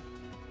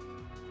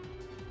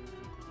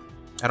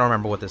 I don't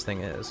remember what this thing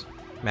is.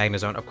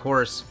 Magnezone, of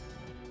course.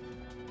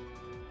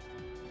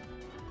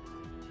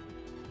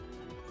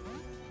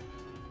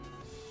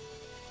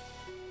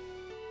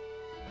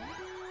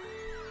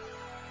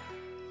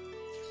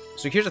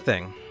 So here's the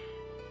thing.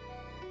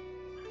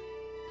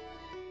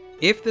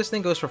 If this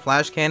thing goes for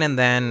Flash Cannon,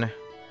 then...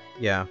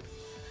 yeah.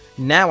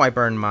 Now I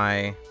burn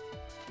my...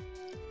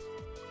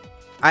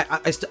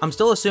 I'm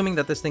still assuming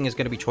that this thing is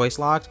going to be choice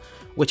locked,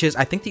 which is,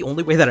 I think, the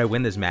only way that I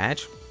win this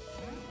match.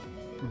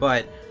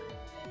 But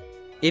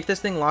if this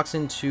thing locks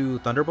into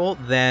Thunderbolt,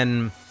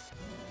 then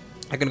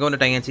I can go into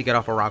Diancie, get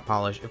off a Rock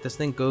Polish. If this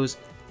thing goes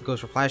for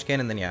Flash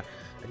Cannon, then yeah,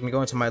 I can go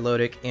into my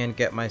Lodic and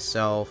get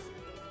myself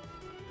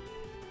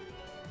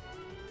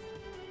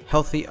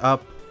healthy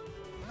up.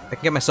 I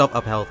can get myself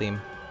up healthy.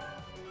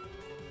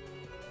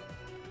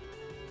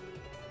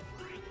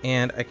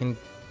 And I can,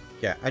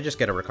 yeah, I just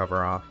get a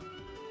Recover off.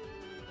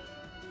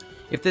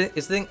 If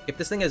this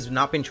thing has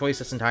not been choice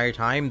this entire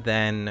time,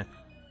 then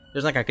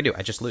there's nothing I could do.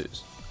 I just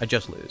lose. I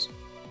just lose.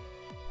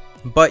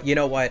 But you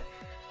know what?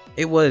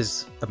 It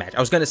was a match. I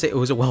was gonna say it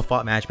was a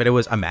well-fought match, but it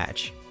was a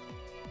match.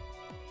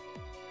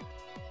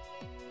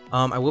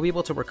 I will be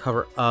able to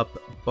recover up,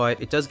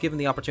 but it does give him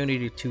the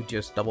opportunity to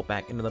just double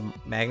back into the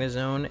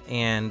Magnezone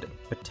and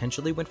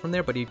potentially win from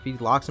there. But if he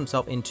locks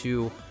himself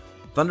into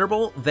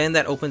Thunderbolt, then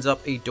that opens up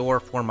a door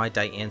for my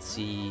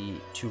Diancie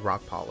to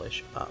Rock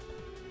Polish up.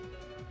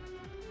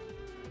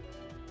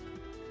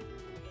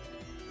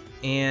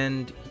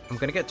 And I'm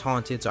gonna get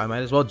taunted, so I might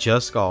as well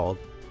just Scald.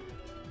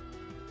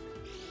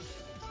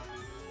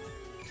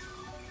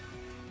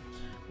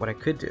 What I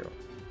could do,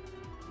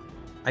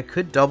 I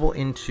could double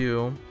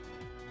into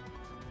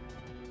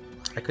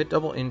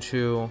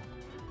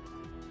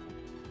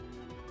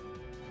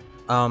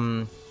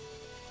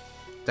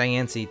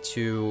Diancie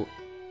to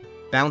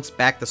bounce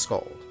back the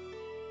Scald,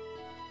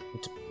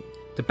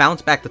 to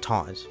bounce back the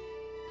taunt.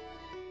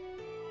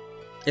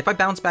 If I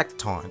bounce back the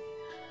taunt,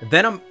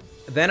 then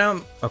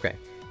I'm okay.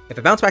 If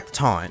I bounce back the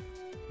taunt,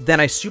 then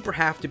I super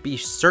have to be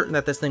certain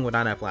that this thing would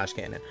not have Flash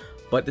Cannon.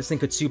 But this thing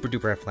could super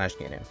duper have Flash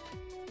Cannon.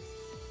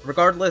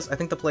 Regardless, I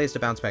think the play is to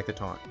bounce back the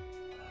taunt.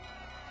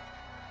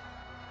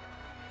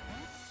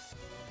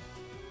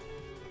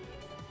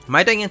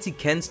 My Diancie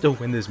can still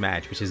win this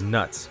match, which is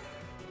nuts.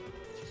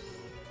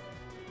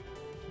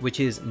 Which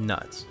is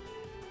nuts.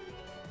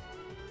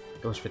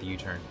 Goes for the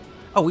U-turn.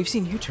 Oh, we've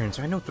seen U-turn,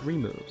 so I know 3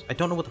 moves. I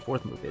don't know what the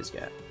 4th move is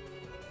yet.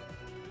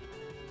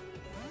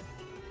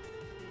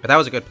 But that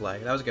was a good play.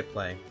 That was a good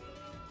play.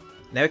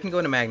 Now we can go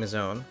into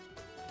Magnezone.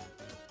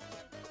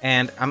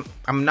 And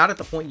I'm not at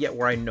the point yet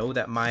where I know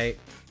that my...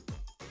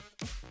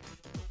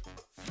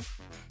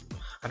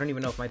 I don't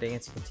even know if my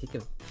Diancie can take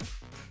a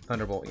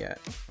Thunderbolt yet.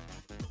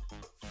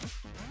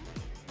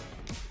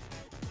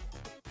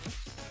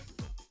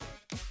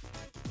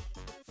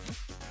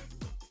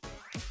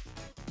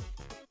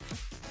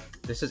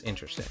 This is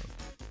interesting.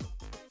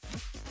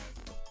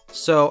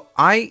 So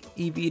I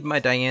EV'd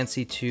my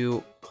Diancie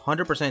to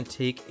 100%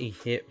 take a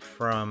hit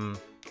from...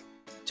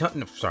 to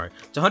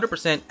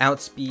 100%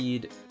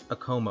 outspeed a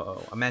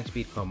Como-O, a max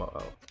speed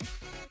Como-O.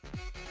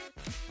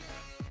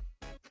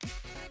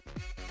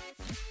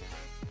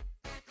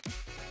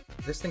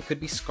 This thing could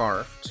be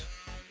Scarfed.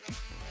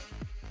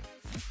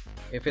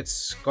 If it's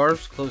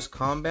Scarf's close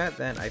combat,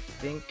 then I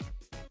think...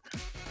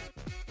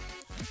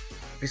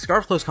 If he's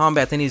Scarf close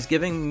combat, then he's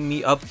giving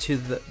me up to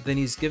the... Then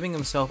he's giving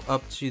himself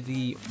up to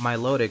the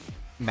Milotic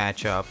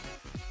matchup.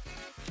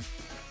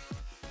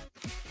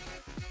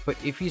 But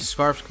if he's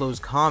Scarf's close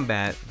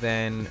combat,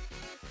 then...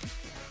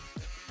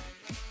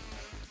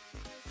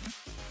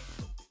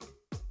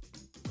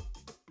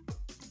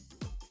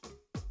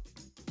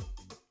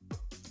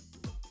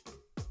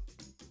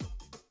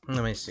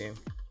 Let me see.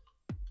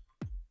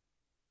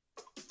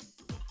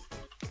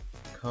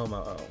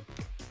 Como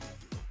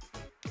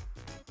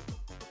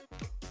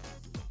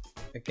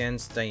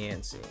against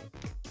Diancie.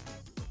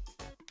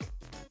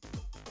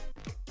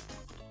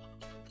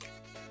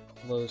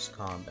 Close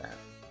combat.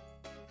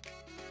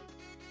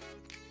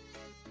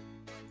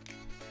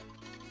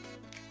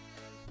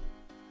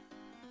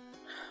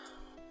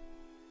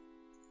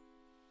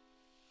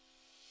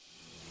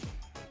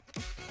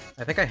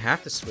 I think I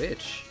have to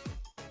switch,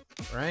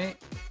 right?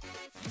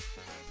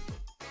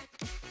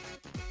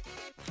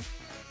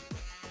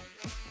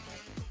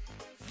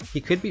 He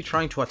could be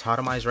trying to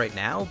autotomize right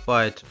now,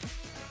 but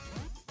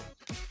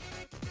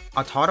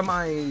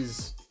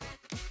autotomize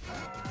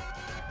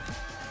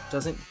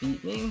doesn't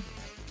beat me.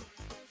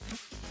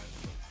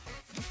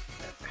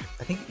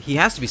 I think he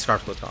has to be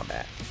Scarf close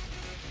combat.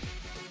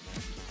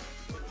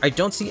 I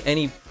don't see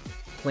any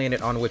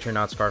planet on which you're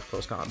not Scarf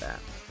close combat.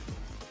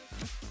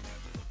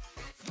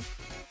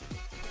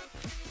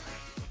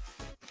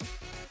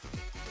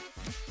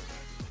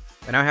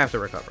 And now I have to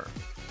recover.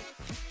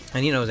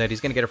 And he knows that he's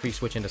going to get a free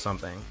switch into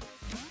something.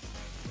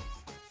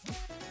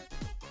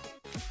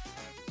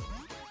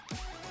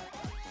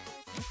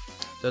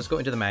 Does go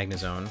into the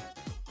Magnezone.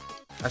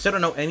 I still don't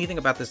know anything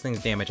about this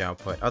thing's damage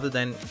output, other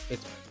than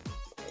it's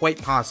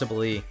quite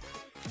possibly...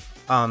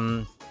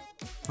 well,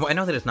 I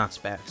know that it's not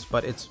Specs,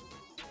 but it's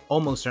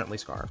almost certainly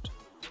Scarfed.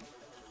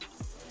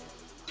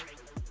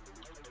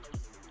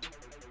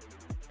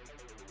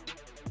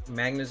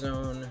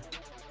 Magnezone,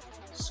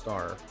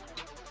 Scarf.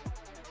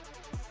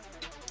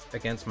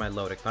 Against my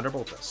Milotic.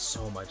 Thunderbolt does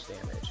so much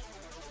damage.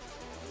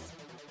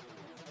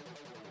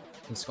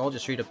 And Scald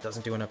just straight up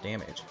doesn't do enough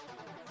damage.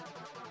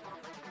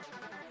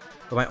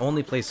 But my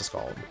only place is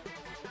Scald.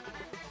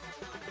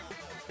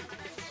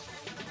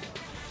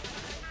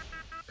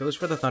 Goes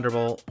for the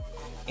Thunderbolt,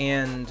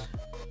 and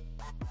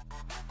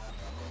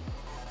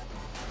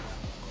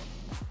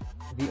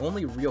the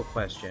only real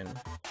question...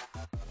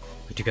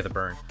 We took the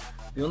burn.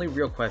 The only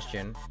real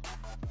question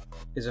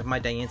is if my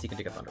Diancie can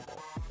take a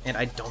Thunderbolt. And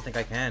I don't think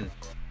I can.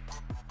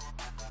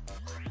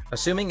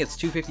 Assuming it's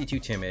 252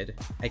 Timid,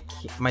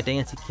 my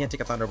Diancie can't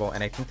take a Thunderbolt,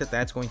 and I think that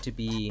that's going to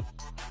be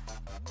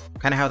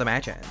kind of how the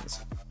match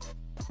ends.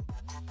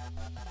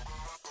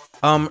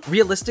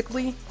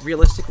 Realistically,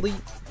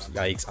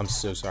 yikes, I'm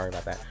so sorry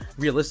about that.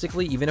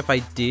 Realistically, even if I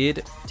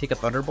did take a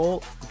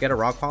Thunderbolt, get a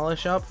Rock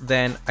Polish up,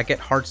 then I get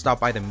hard stopped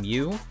by the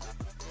Mew,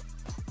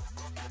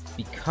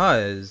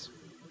 because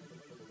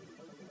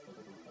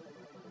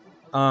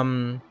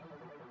I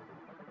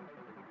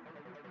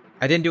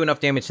didn't do enough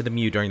damage to the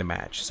Mew during the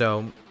match,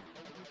 so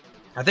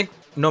I think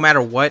no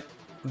matter what,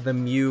 the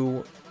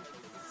Mew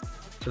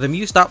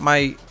stopped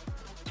my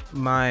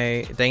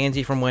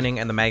Diancie from winning,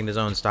 and the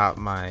Magnezone stopped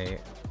my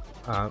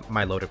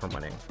Milotic from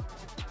winning.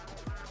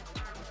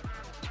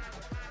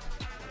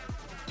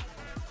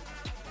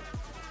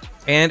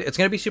 And it's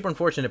going to be super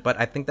unfortunate, but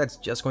I think that's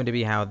just going to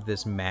be how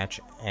this match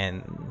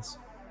ends.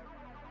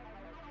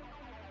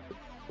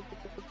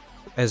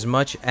 As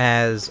much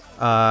as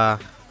I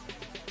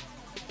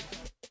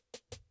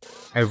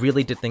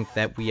really did think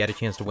that we had a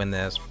chance to win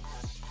this.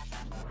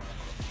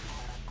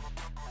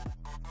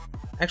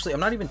 Actually,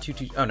 I'm not even too...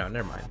 Oh, no,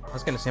 never mind. I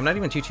was going to say, I'm not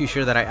even too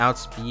sure that I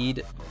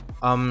outspeed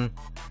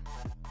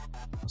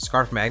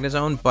Scarf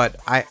Magnezone, but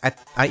I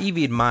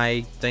EV'd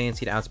my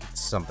Diancie to outspeed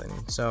something,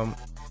 so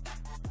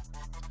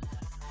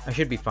I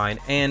should be fine.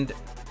 And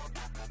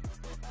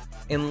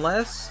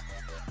unless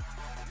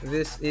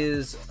this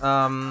is...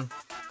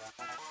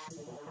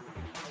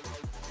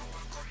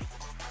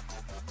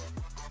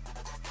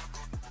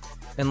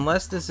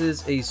 Unless this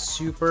is a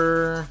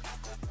super...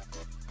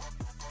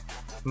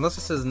 Unless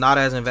this is not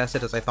as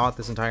invested as I thought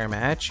this entire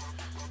match,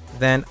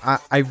 then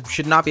I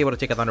should not be able to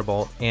take a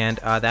Thunderbolt, and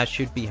that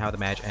should be how the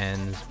match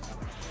ends.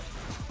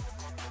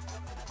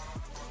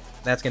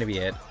 That's going to be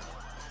it.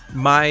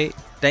 My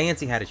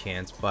Diancie had a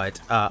chance, but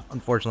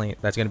unfortunately,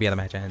 that's going to be how the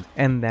match ends.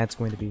 And that's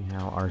going to be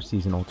how our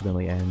season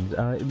ultimately ends.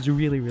 It was a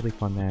really, really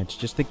fun match.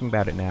 Just thinking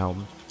about it now,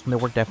 there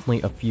were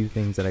definitely a few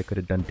things that I could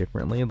have done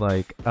differently.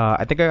 Like,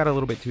 I think I got a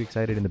little bit too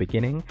excited in the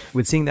beginning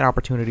with seeing that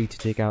opportunity to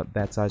take out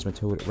that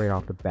Seismitoad right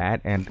off the bat,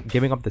 and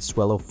giving up the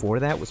Swellow for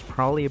that was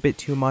probably a bit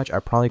too much. I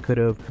probably could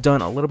have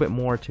done a little bit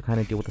more to kind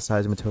of deal with the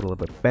Seismitoad a little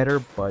bit better,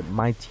 but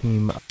my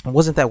team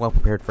wasn't that well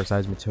prepared for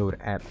Seismitoad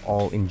at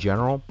all in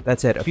general. That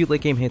said, a few late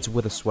game hits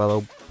with a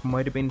Swellow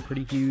might have been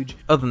pretty huge.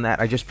 Other than that,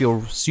 I just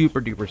feel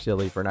super duper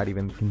silly for not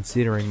even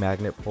considering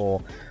Magnet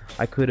Pull.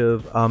 I could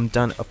have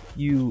done a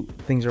few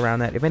things around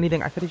that. If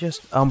anything, I could have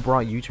just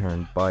brought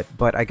U-Turn, but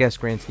I guess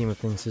grand scheme of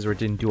things, Scizor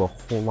didn't do a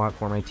whole lot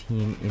for my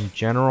team in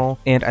general,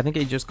 and I think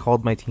it just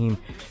called my team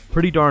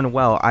pretty darn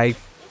well. I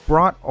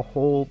brought a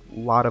whole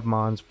lot of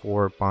mons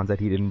for bonds that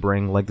he didn't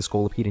bring, like the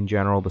Scolipede in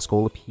general. The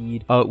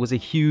Scolipede was a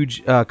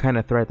huge kind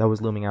of threat that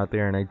was looming out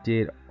there, and I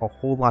did a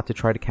whole lot to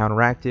try to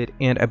counteract it,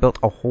 and I built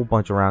a whole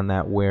bunch around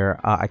that where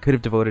I could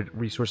have devoted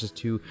resources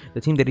to the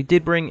team that he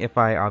did bring if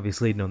I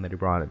obviously had known that he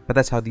brought it. But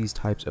that's how these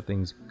types of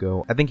things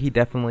go. I think he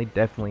definitely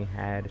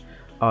had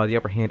the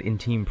upper hand in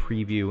team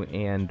preview,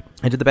 and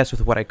I did the best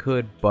with what I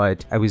could,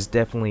 but I was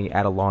definitely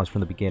at a loss from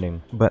the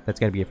beginning. But that's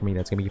gonna be it for me.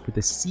 That's gonna be it for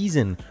this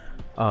season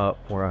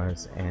for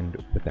us. And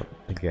with that,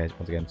 thank you guys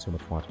once again so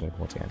much for watching.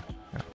 Once again.